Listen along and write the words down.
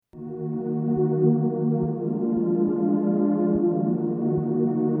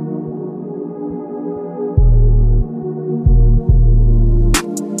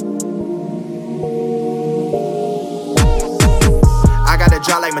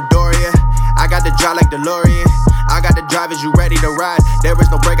drive like Midoriya. I got the drive like DeLorean. I got the drive, is you ready to ride? There is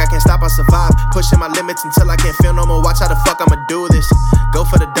no break, I can't stop, I survive. Pushing my limits until I can't feel no more. Watch how the fuck I'ma do this. Go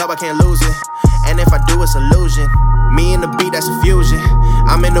for the dub, I can't lose it. And if I do, it's illusion. Me and the beat, that's a fusion.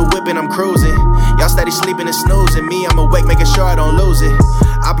 I'm in the whip and I'm cruising. Y'all steady sleeping and snoozing. Me, I'm awake, making sure I don't lose it.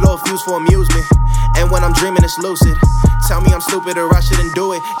 I blow a fuse for amusement. And when I'm dreaming, it's lucid. Tell me I'm stupid or I shouldn't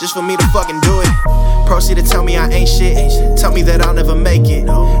do it, just for me to fucking do it. Proceed to tell me I ain't shit. Tell me that I'll never make it.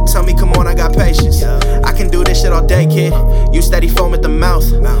 Tell me, come on, I got patience. I can do this shit all day, kid. You steady foam at the mouth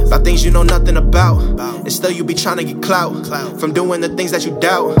about things you know nothing about. And still you be trying to get clout from doing the things that you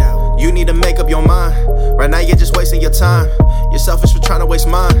doubt. You need to make up your mind. Right now you're just wasting your time. You're selfish for trying to waste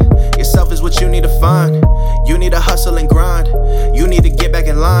mine. Yourself is what you need to find. You need to hustle and grind. You need to get back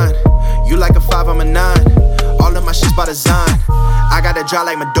in line. You like a 5, I'm a 9. All of my shit's by design. I got the drive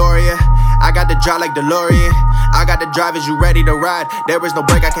like Midoriya. I got the drive like DeLorean. I got the drive, is you ready to ride? There is no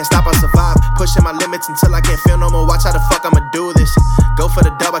break, I can't stop, I survive. Pushing my limits until I can't feel no more. Watch how the fuck I'ma do this. Go for the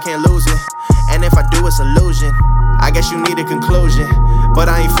dub, I can't lose it. And if I do, it's illusion. I guess you need a conclusion, but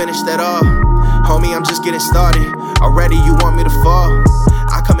I ain't finished at all. Homie, I'm just getting started. Already you want me to fall.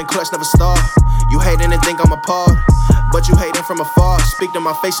 I come in clutch, never stall. You hating and think I'm appalled, but you hating from afar. Speak to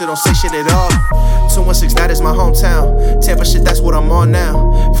my face, so don't say shit at all. 216, that is my hometown. Tampa shit, that's what I'm on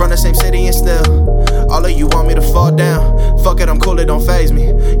now. From the same city and still all of you want me to fall down. Fuck it, I'm cool, it don't faze me.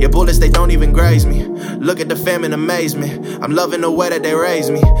 Your bullets, they don't even graze me. Look at the fam in amazement. I'm loving the way that they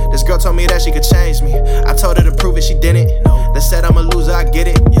raised me. This girl told me that she could change me. I told her to prove it, she didn't. They said I'm a loser, I get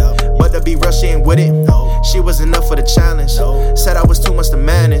it. But to be real, she ain't with it. She was enough for the challenge. Said I was too much to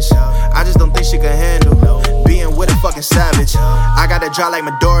manage. I just don't think she could handle being with a fucking savage. I got the drive like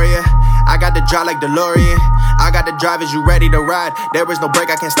Midoriya. I got the drive like DeLorean. I got the drive, is you ready to ride? There is no break,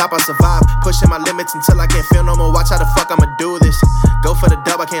 I can't stop, I survive. Pushing my limits until I can't feel no more. Watch how the fuck I'ma do this. Go for the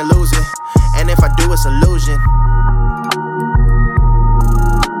dub, I can't lose it. And if I do, it's illusion.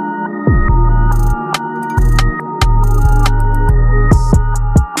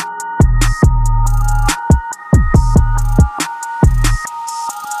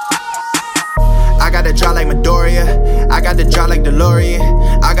 I got the drive like Midoriya. I got the drive like DeLorean.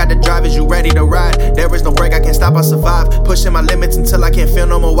 I got the drive, is you ready to ride? There is no break, I can't stop, I survive. Pushing my limits until I can't feel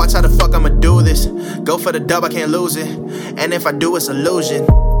no more. Watch how the fuck I'ma do this. Go for the dub, I can't lose it. And if I do, it's illusion.